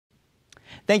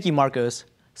Thank you, Marcos.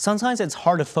 Sometimes it's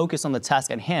hard to focus on the task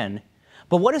at hand,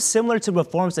 but what is similar to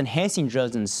performance-enhancing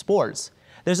drugs in sports?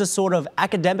 There's a sort of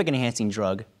academic-enhancing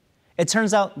drug. It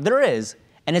turns out there is,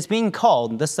 and it's being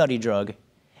called the study drug.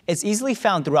 It's easily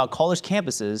found throughout college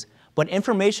campuses, but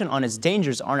information on its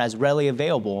dangers aren't as readily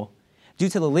available. Due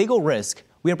to the legal risk,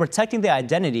 we are protecting the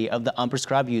identity of the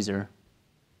unprescribed user.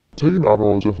 Taking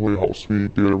Adderall definitely helps me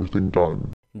get everything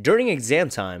done. During exam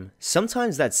time,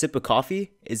 sometimes that sip of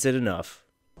coffee isn't enough.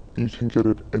 You can get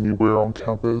it anywhere on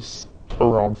campus,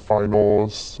 around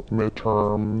finals,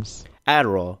 midterms.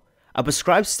 Adderall, a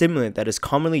prescribed stimulant that is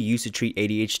commonly used to treat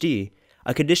ADHD,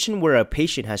 a condition where a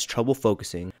patient has trouble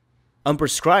focusing.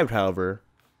 Unprescribed, however,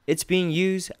 it's being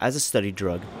used as a study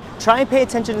drug. Try and pay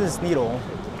attention to this needle.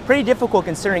 Pretty difficult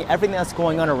considering everything that's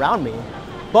going on around me.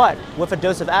 But with a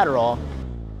dose of Adderall,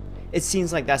 it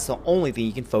seems like that's the only thing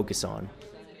you can focus on.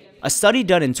 A study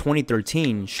done in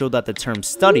 2013 showed that the term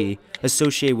study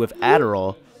associated with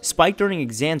Adderall spiked during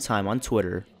exam time on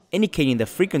Twitter, indicating the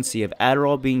frequency of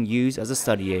Adderall being used as a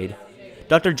study aid.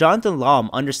 Dr. Jonathan Lam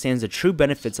understands the true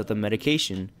benefits of the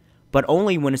medication, but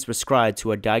only when it's prescribed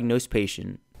to a diagnosed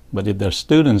patient. But if there are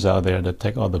students out there that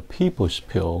take other people's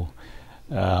pill,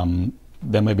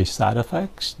 there may be side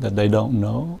effects that they don't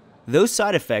know. Those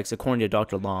side effects, according to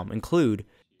Dr. Lam, include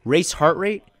raised heart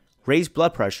rate, raised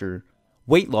blood pressure,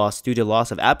 weight loss due to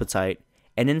loss of appetite,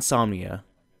 and insomnia.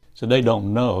 So they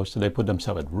don't know, so they put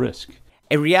themselves at risk.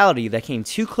 A reality that came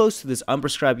too close to this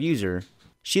unprescribed user.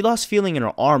 She lost feeling in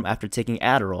her arm after taking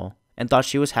Adderall and thought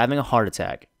she was having a heart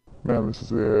attack. Man, this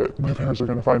is it. My parents are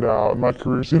gonna find out. My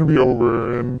career's gonna be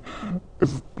over, and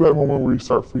it's that moment where you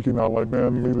start freaking out, like,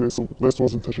 man, maybe this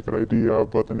wasn't such a good idea,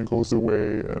 but then it goes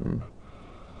away, and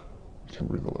you can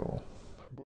breathe a little.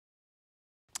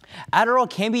 Adderall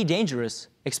can be dangerous,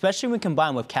 especially when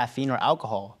combined with caffeine or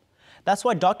alcohol. That's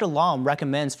why Dr. Lam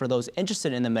recommends for those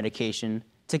interested in the medication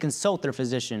to consult their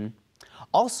physician.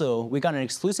 Also, we got an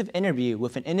exclusive interview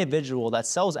with an individual that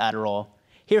sells Adderall.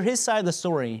 Hear his side of the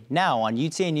story now on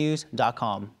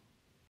UTAnews.com.